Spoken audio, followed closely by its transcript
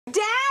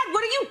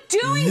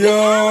doing this?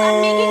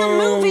 I'm making a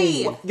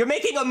movie. You're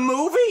making a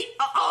movie?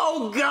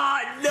 Oh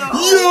God, no! Yo!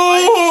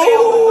 I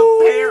failed as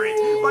a parent.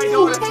 My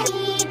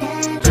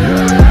daughter.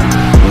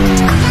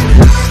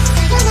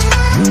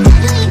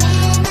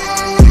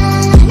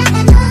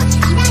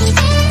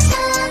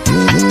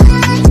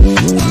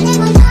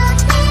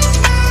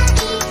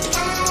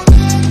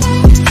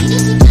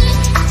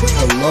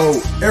 Hello,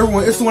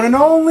 everyone. It's the one and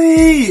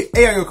only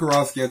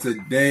A.I.O. and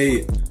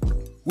today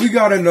we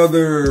got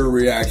another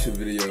reaction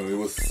video. It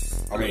was,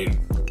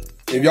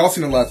 if y'all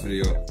seen the last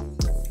video,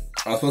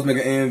 I was supposed to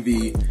make an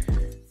AMV.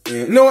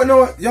 And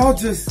no, y'all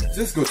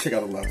just go check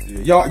out the last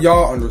video.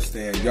 Y'all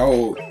understand.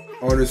 Y'all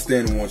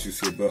understand once you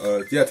see it.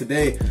 But yeah,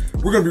 today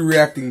we're gonna be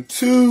reacting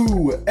to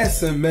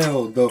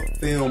SML, the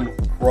film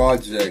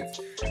project.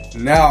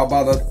 Now,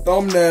 by the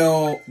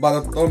thumbnail.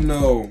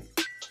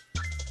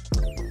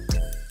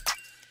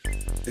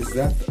 Is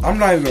that? I'm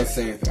not even gonna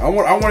say anything. I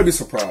want to be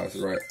surprised,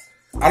 right?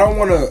 I don't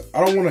want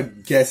to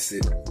guess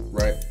it,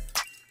 right?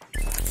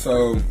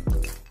 So,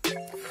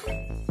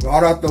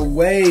 got out the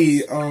way.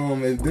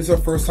 If this is your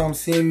first time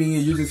seeing me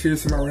and you just here to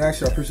see my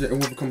reaction, I appreciate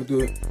everyone for coming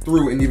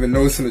through and even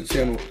noticing the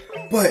channel.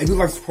 But if you'd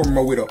like to support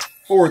my way to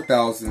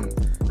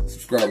 4,000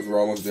 subscribers, we're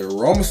almost there.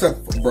 We're almost at,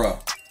 bruh.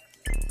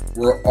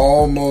 We're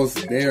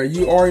almost there.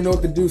 You already know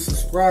what to do.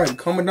 Subscribe.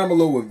 Comment down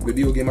below what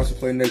video game I should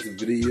play next,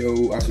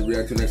 video I should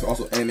react to next,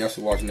 also anime I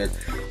should watch next.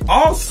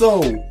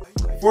 Also,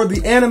 for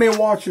the anime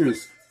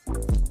watchers,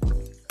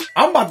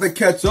 I'm about to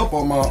catch up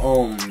on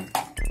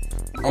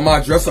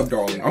my dress up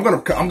darling. I'm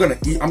gonna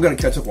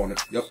catch up on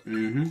it. Yep.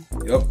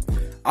 Yep.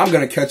 I'm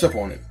gonna catch up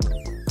on it.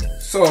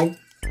 So,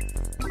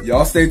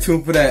 y'all stay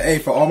tuned for that. Hey,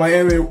 for all my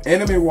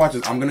anime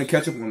watchers, I'm gonna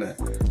catch up on that.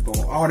 But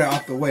with all that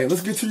out the way,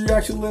 let's get to the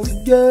reaction. Let's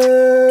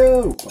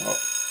go.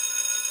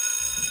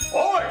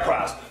 Alright,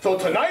 class. So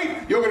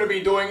tonight, you're going to be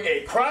doing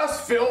a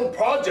class film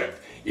project.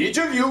 Each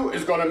of you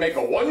is going to make a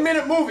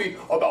 1-minute movie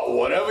about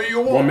whatever you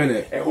want. 1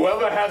 minute. And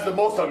whoever has the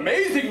most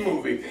amazing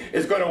movie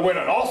is going to win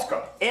an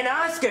Oscar. An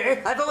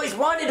Oscar? I've always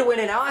wanted to win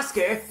an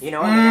Oscar. You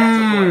know, I'm a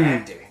natural born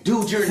actor.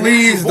 Dude, you're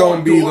Please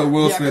don't be the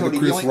Will Yeah, Smith, Cody, the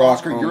Chris the only Rock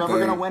Oscar you're ever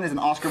thing. gonna win is an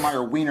Oscar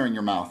Mayer wiener in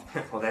your mouth.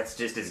 Well, that's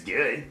just as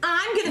good.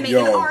 I'm gonna make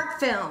Yo. an art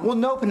film. Well,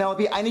 no,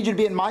 Penelope, I need you to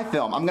be in my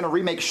film. I'm gonna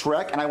remake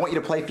Shrek, and I want you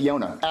to play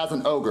Fiona as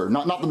an ogre,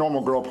 not the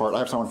normal girl part. I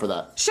have someone for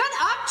that. Shut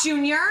up,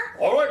 Junior.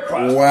 Alright,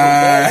 class.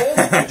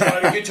 Wow. I'm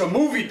trying to get your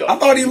movie done. I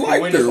thought he You can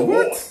liked win this her.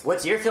 award. What?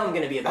 What's your film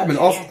gonna be about? I've been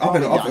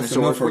Junior? off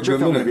SML for a What's your good film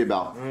gonna minute. be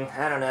about?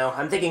 I don't know.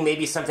 I'm thinking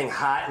maybe something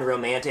hot and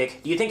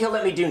romantic. Do you think he'll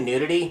let me do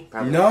nudity?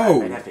 Probably No.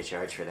 not. I'd have to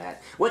charge for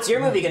that. What's your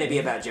movie gonna be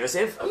about,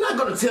 Joseph? I'm not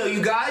gonna tell you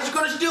guys. You're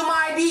gonna steal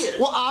my ideas.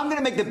 Well, I'm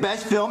gonna make the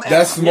best film ever.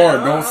 That's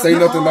smart. Don't say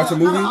nothing about your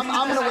movie. I'm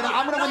gonna win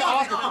the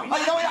Oscar.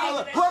 You know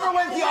what? Whoever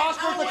wins the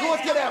Oscar is the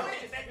coolest kid ever.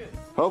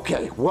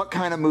 Okay, what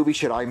kind of movie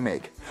should I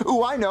make?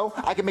 Ooh, I know.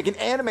 I can make an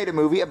animated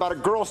movie about a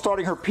girl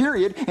starting her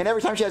period, and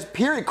every time she has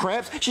period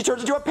cramps, she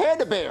turns into a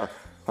panda bear.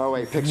 Oh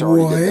wait, Pixar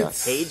already did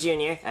that. Hey,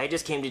 Junior, I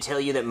just came to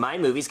tell you that my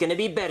movie's gonna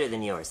be better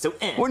than yours, so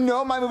Well,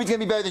 no, my movie's gonna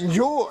be better than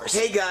yours.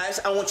 Hey guys,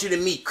 I want you to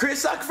meet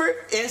Chris Sockford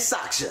and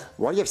Saksha.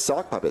 Why do you have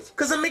sock puppets?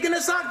 Cause I'm making a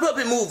sock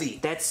puppet movie.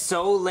 That's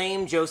so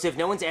lame, Joseph.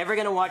 No one's ever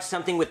gonna watch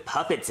something with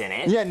puppets in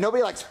it. Yeah,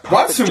 nobody likes Watch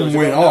puppets. him Joseph.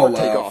 win They'll all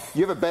never take out. off.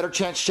 You have a better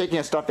chance shaking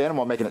a stuffed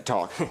animal and making it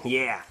talk.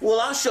 Yeah. Well,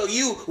 I'll show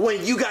you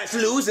when you guys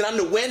lose and I'm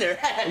the winner.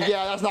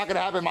 Yeah, that's not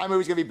gonna happen. My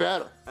movie's gonna be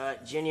better.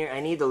 Junior,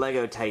 I need the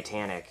Lego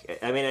Titanic.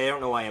 I mean, I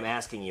don't know why I'm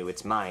asking you.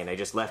 It's mine. I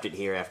just left it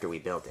here after we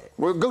built it.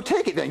 Well, go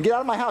take it then. Get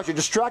out of my house. You're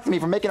distracting me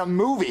from making a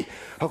movie.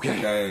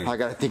 Okay, Dang. I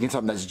gotta think of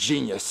something that's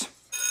genius.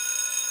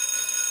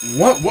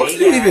 What's Hey,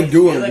 he even guys,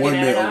 doing you're in looking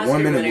at an a Oscar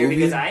 1 minute winner movie?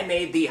 Because I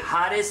made the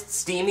hottest,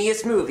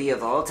 steamiest movie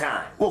of all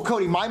time. Well,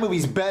 Cody, my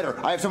movie's better.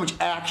 I have so much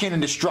action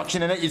and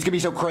destruction in it. It's gonna be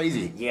so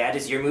crazy. Yeah,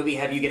 does your movie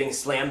have you getting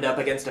slammed up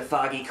against a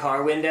foggy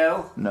car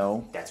window?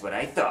 No. That's what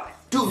I thought.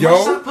 Dude, Yo.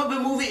 my sock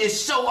puppet movie is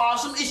so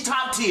awesome. It's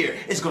top tier.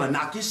 It's gonna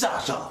knock your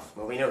socks off.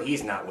 Well, we know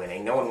he's not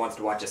winning. No one wants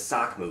to watch a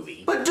sock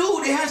movie. But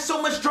dude, it has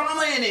so much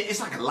drama in it. It's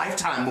like a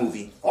Lifetime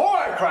movie.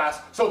 Alright, class.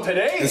 So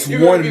today, It's you're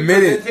going 1 to be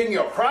minute. presenting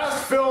your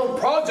class film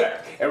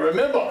project. And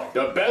remember,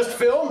 the best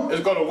film is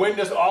going to win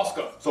this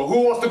Oscar. So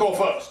who wants to go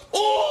first?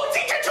 Ooh,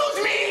 teacher,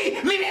 choose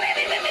me! Me!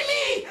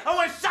 I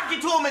want to suck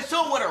it to him and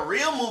show him what a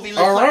real movie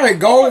looks like. Alright,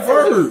 go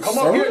first. Come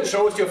up here and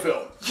show us your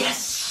film.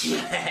 Yes!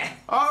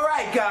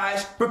 Alright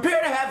guys, prepare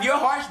to have your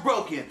hearts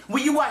broken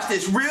when you watch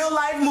this real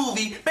life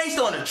movie based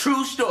on a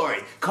true story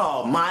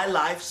called My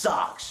Life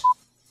Sucks.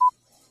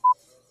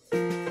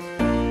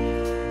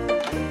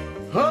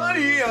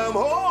 Honey, I'm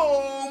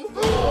home!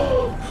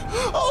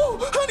 Oh,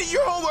 honey,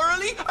 you're home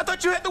early? I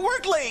thought you had to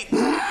work late.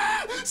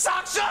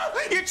 Saksha,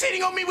 you're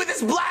cheating on me with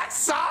this black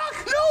sock?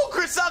 No,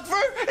 Chris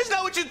Sockford, it's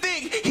not what you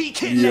think. He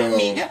kidnapped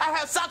me. I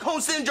have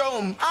Stockholm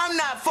syndrome. I'm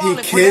not falling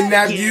for that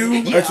kidnapped again.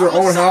 you Yeah, at your I'm a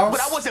own sock, house?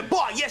 But I wasn't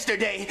bought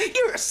yesterday.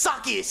 You're a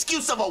socky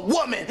excuse of a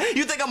woman.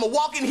 You think I'm gonna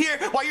walk in here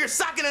while you're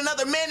socking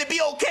another man and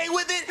be okay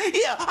with it?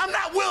 Yeah, I'm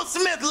not Will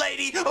Smith,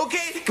 lady,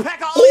 okay?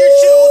 Pack all your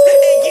shoes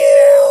and get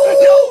out.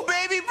 No,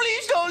 baby,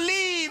 please don't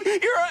leave.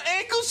 You're an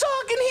ankle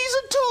sock and he's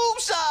a tube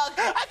sock.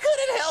 I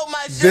couldn't help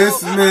myself.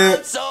 This man-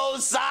 I'm so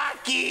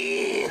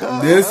Saki.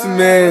 This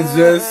man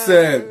just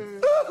said,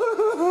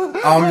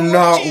 I'm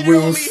not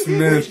Will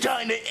Smith. He's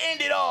trying to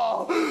end it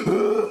all.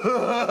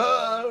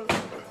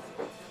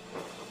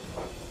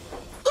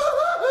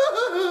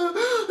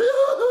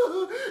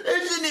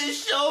 Isn't it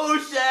so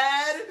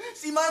sad?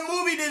 See, my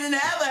movie didn't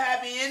have a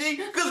happy ending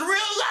because real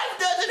life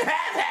doesn't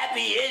have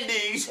happy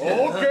endings.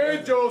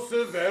 Okay,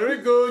 Joseph, very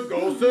good.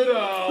 Go sit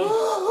down.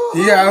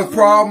 He has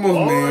problems,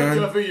 All right, man.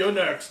 Jeffy, you're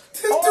next.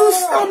 Just do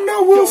something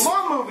that Will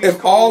Smith.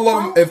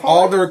 If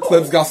all their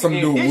clips got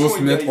something to do with Will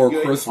Smith or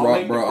Chris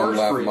Rock, bro, I'm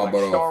laughing my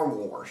butt off. Star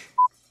Wars.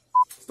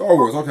 Star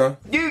Wars, okay.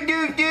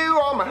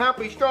 I'm a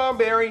happy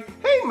strawberry.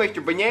 Hey,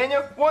 Mr.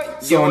 Banana,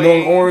 what So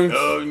no orange.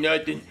 Oh,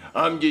 nothing.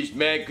 I'm just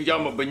mad because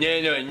I'm a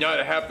banana and not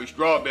a happy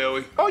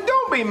strawberry. Oh,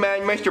 don't be mad,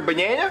 Mr.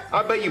 Banana.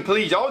 I bet you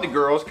please all the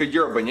girls because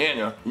you're a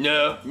banana.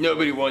 No,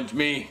 nobody wants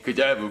me because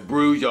I have a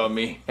bruise on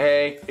me.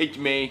 Hey, it's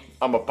me.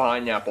 I'm a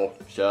pineapple.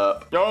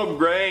 Sup? Oh,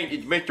 great.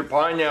 It's Mr.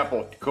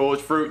 Pineapple, the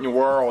coolest fruit in the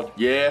world.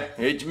 Yeah,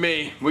 it's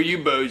me. What you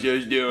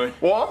bozos doing?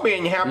 Well, I'm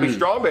being happy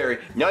strawberry.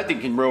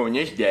 Nothing can ruin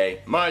this day.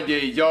 My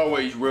day's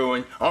always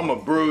ruined. I'm a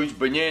bruised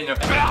banana.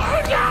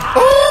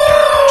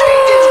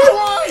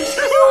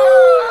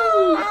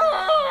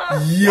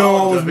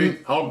 Yo,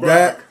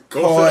 that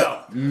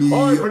caught me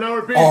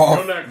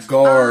off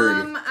guard.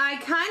 I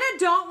kind of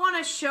don't want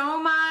to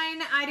show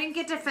mine. I didn't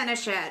get to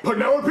finish it.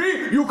 Penelope,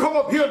 you come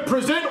up here and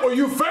present or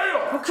you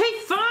fail. Okay,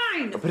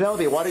 fine.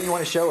 Penelope, why don't you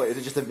want to show it? Is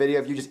it just a video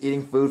of you just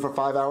eating food for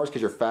 5 hours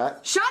because you're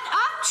fat? Shut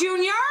up,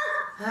 Junior!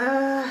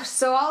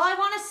 So all I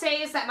want to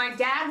say is that my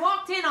dad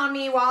walked in on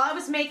me while I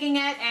was making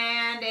it,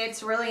 and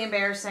it's really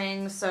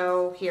embarrassing,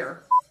 so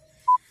here.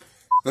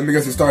 Let me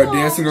guess, you started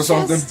dancing or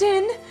something?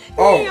 Justin,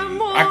 Oh, mi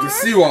amor. I can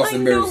see why it's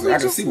embarrassing. I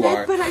can just see met,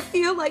 why. But I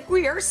feel like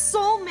we are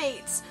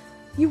soulmates.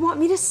 You want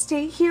me to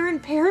stay here in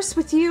Paris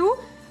with you?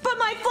 But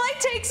my flight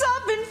takes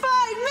off in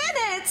 5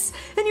 minutes!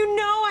 And you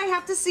know I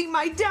have to see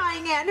my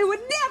dying aunt who would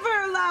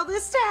never allow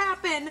this to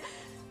happen.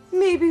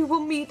 Maybe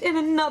we'll meet in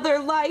another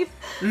life.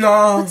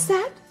 No. What's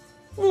that?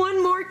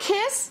 One more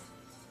kiss?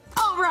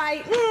 All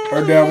right.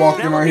 Her dad walked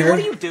in right here. What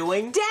are you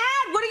doing? Dad,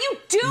 what are you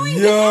doing?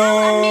 Yo.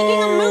 I'm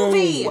making a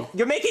movie.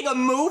 You're making a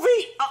movie?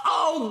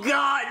 Oh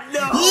God, no!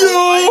 Yo.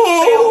 I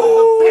failed as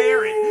a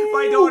parent.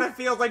 My daughter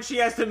feels like she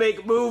has to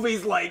make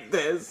movies like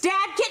this.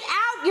 Dad, get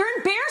out! You're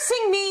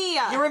embarrassing me.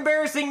 You're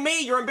embarrassing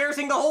me. You're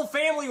embarrassing the whole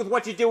family with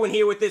what you're doing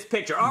here with this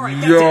picture. All right,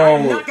 that's Yo. it.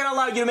 I'm not gonna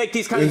allow you to make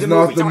these kinds It's of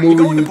not movies. the All right, you're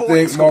movie going you to boarding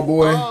think, my school.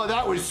 boy. Oh,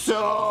 that was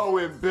so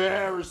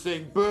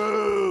embarrassing.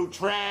 Boo,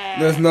 trash.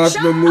 That's not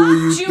Shut the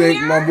movie you up, think,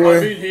 Junior. my I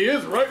boy. mean, he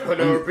is right,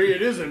 Penelope.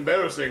 It is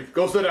embarrassing.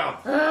 Go sit down.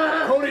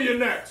 Cody, you're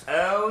next.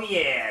 Oh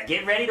yeah,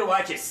 get ready to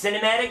watch a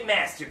cinematic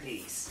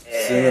masterpiece.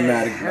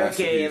 Cinematic masterpiece.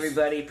 Okay,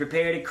 everybody,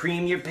 prepare to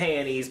cream your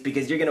panties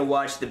because you're gonna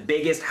watch the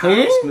biggest,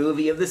 hottest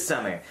movie of the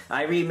summer.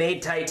 I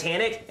remade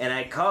Titanic, and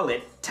I call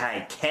it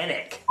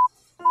Titanic.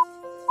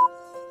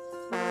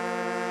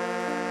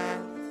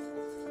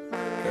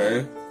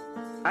 Okay.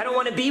 I don't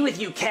want to be with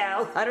you,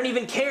 Cal. I don't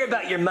even care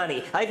about your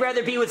money. I'd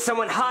rather be with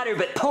someone hotter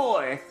but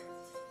poor.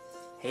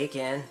 Hey,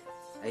 Ken.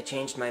 I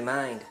changed my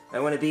mind. I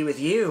want to be with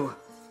you.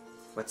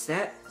 What's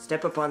that?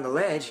 Step up on the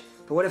ledge.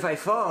 But what if I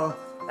fall?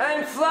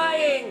 I'm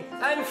flying!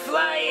 I'm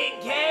flying,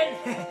 Ken!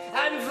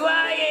 I'm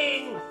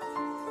flying!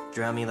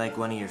 Draw me like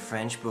one of your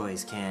French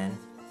boys, Ken.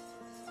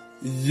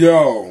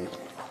 Yo.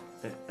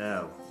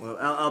 Oh, well,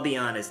 I'll be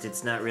honest,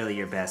 it's not really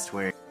your best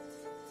work.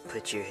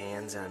 Put your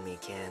hands on me,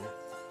 Ken.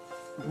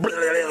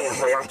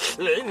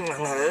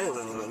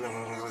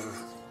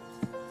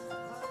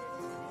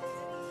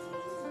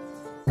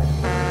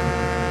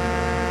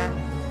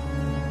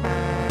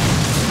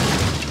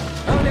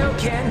 Oh no,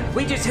 Ken,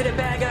 we just hit a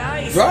bag of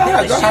ice. Go ahead,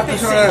 And the go ahead, ship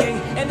is go ahead.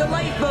 sinking, and the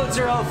lifeboats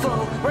are all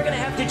full. We're gonna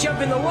have to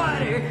jump in the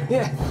water.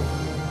 Yeah.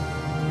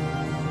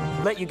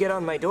 Let you get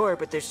on my door,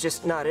 but there's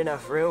just not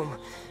enough room.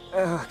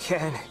 Oh,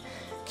 Ken.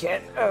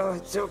 Ken, oh,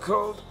 it's so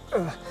cold.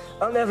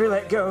 I'll never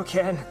let go,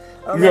 Ken.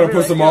 I'll You gotta never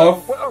push let them go.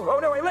 off? Oh,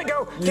 no, I let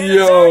go. Ken,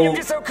 Yo. I'm sorry, I'm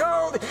just so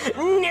cold.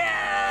 No!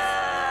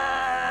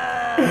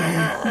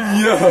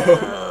 Yo.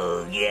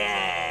 Oh,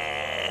 yeah.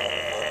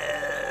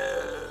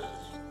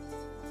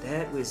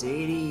 That was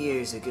 80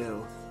 years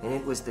ago, and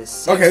it was the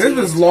Okay, this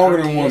is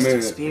longer than 1 sexiest minute.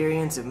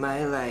 experience of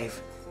my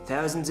life.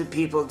 Thousands of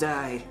people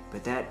died,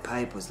 but that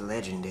pipe was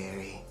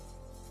legendary.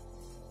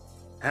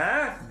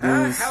 Huh?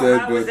 Dude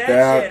said, but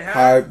that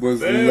pipe was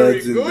Very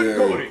legendary. good,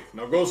 Cody.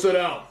 Now go sit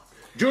down.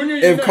 Junior,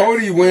 you're If next.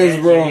 Cody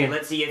wins, bro.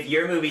 Let's see if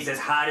your movie's as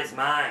hot as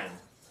mine.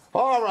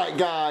 All right,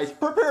 guys,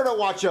 prepare to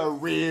watch a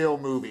real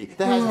movie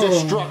that has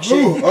destruction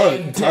Ooh,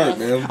 and tired, death.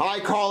 man. I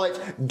call it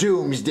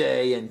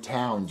Doomsday in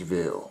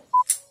Townsville.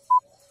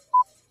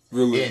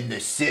 Really? In the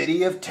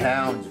city of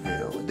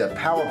Townsville, the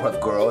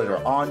Powerpuff Girls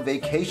are on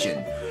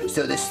vacation,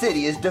 so the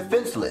city is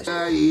defenseless.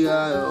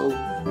 A.I.O.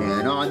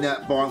 And on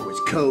that barn was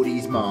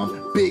Cody's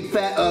mom, big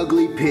fat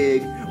ugly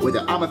pig, with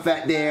a I'm a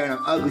fat there and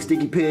I'm ugly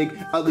stinky pig,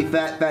 ugly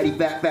fat fatty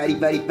fat fatty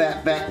fatty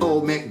fat fat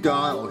old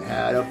MacDonald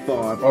had a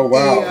farm. Oh,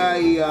 wow.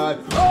 E-I-E-I.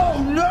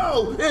 Oh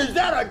no! Is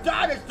that a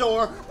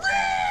dinosaur?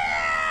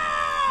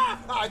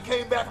 I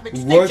came back from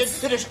extinction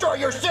to destroy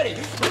your city.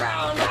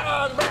 Crash,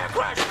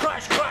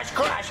 crash, crash,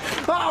 crash.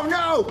 Oh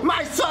no,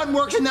 my son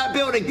works in that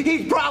building.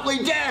 He's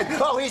probably dead.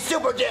 Oh, he's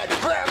super dead.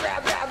 Crash,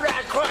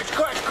 crash,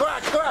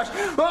 crash, crash.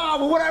 Oh,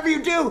 well, whatever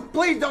you do,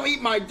 please don't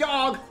eat my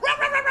dog.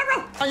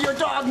 Your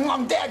dog,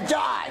 mom, dad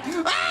died.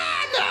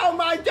 Ah, no,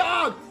 my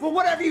dog. Well,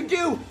 whatever you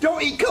do,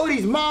 don't eat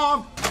Cody's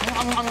mom.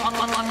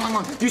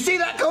 You see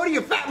that, Cody?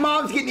 Your fat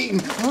mom's getting eaten.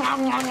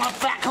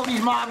 Fat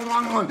Cody's mom.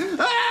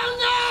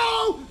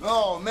 Oh, no!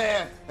 Oh,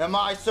 man. Am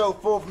I so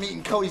full from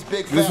eating Cody's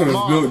big fat mom? This one is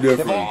built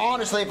different.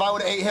 Honestly, if I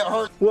would have ate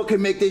her, what could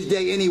make this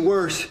day any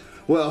worse?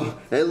 Well,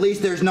 at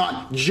least there's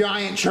not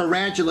giant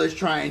tarantulas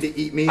trying to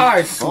eat me.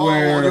 I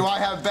swear. Oh, do I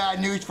have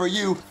bad news for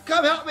you?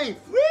 Come help me.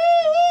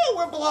 Woo!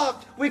 We're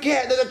blocked. We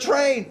can't. There's a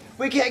train.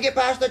 We can't get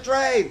past the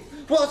train.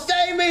 Well,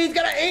 save me. He's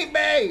gonna eat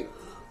me.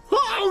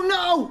 Oh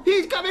no!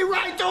 He's coming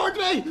right towards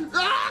me!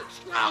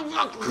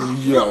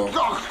 Yo.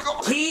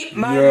 Keep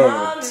my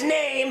mom's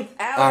name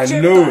out I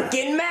your knew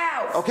fucking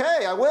mouth!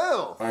 Okay, I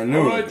will. I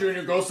knew Alright,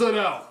 Junior, go sit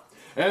down.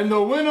 And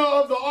the winner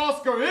of the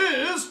Oscar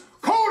is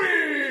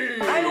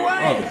Cody! I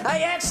won! I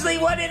actually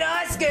won an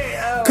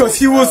Oscar! Because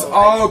he was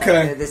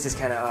okay. This is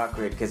kind of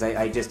awkward because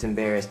I just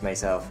embarrassed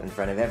myself in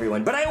front of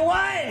everyone. But I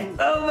won!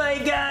 Oh my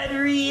god,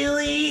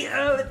 really?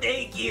 Oh,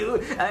 thank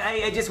you.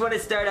 I just want to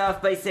start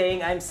off by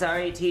saying I'm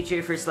sorry,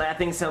 teacher, for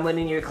slapping someone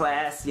in your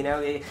class. You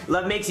know,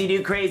 love makes you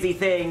do crazy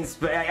things,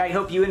 but I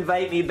hope you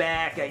invite me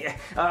back.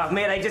 Oh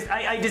man,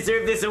 I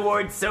deserve this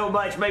award so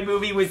much. My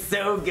movie was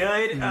so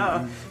good.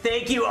 Oh,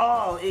 thank you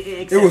all.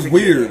 It was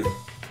weird.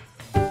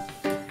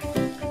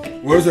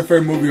 What's your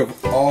favorite movie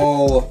of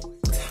all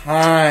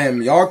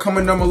time? Y'all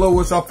comment down below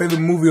what's your favorite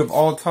movie of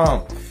all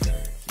time.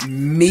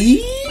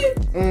 Me?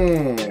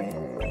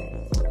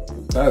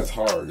 That's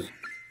hard.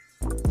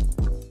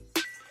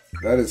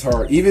 That is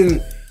hard.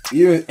 Even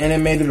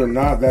animated or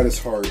not, that is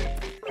hard.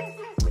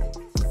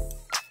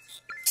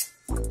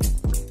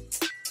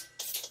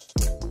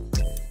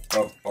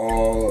 Of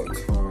all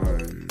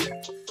time.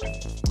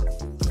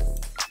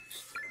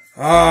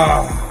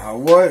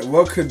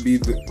 What could be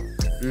the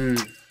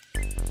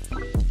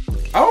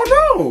I don't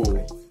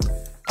know.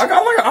 I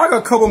got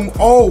a couple.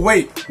 Oh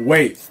wait.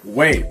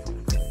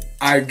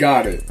 I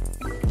got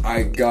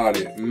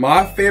it.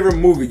 My favorite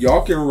movie.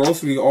 Y'all can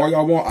roast me all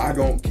y'all want. I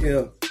don't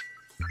care.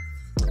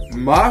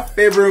 My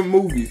favorite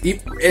movies,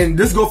 and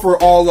this go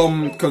for all of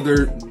them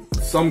because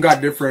some got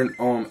different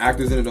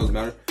actors in it. Doesn't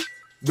matter.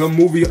 The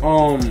movie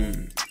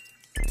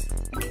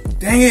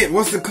dang it,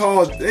 what's it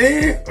called?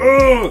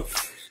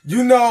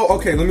 You know.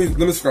 Okay, let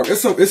me scrap.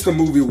 It's the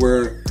movie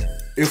where.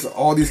 It's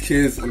all these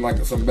kids in like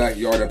some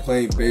backyard. They're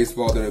playing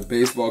baseball. Then a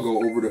baseball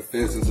go over the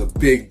fence. There's a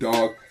big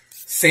dog.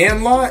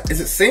 Sandlot? Is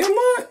it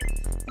Sandlot?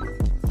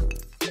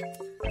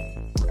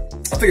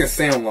 I think it's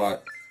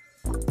Sandlot.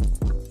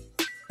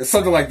 It's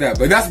something like that.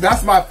 But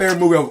that's my favorite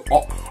movie of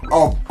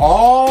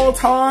all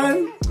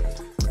time.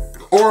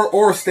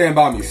 Or Stand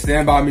By Me.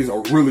 Stand By Me is a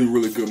really,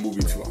 really good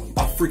movie too.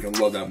 I freaking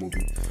love that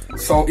movie.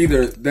 So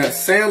either that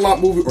Sandlot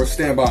movie or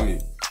Stand By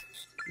Me.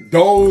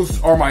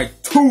 Those are my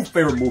two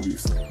favorite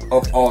movies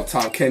of all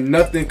time. Can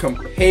nothing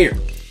compare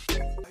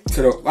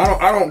to the?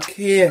 I don't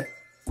care.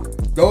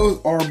 Those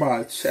are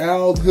my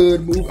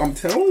childhood movies. I'm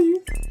telling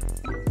you.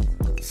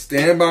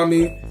 Stand By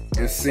Me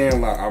and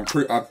Sandlot.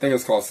 I think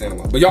it's called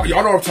Sandlot. But y'all know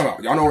what I'm talking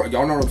about. Y'all know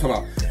what I'm talking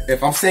about.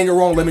 If I'm saying it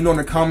wrong, let me know in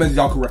the comments.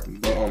 Y'all correct me.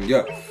 But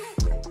yeah.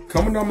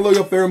 Comment down below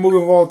your favorite movie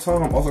of all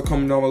time. Also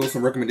comment down below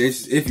some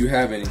recommendations if you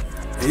have any.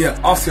 And yeah,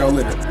 I'll see y'all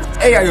later.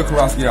 A.I.O.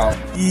 Karowski out.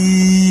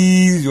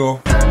 Easy.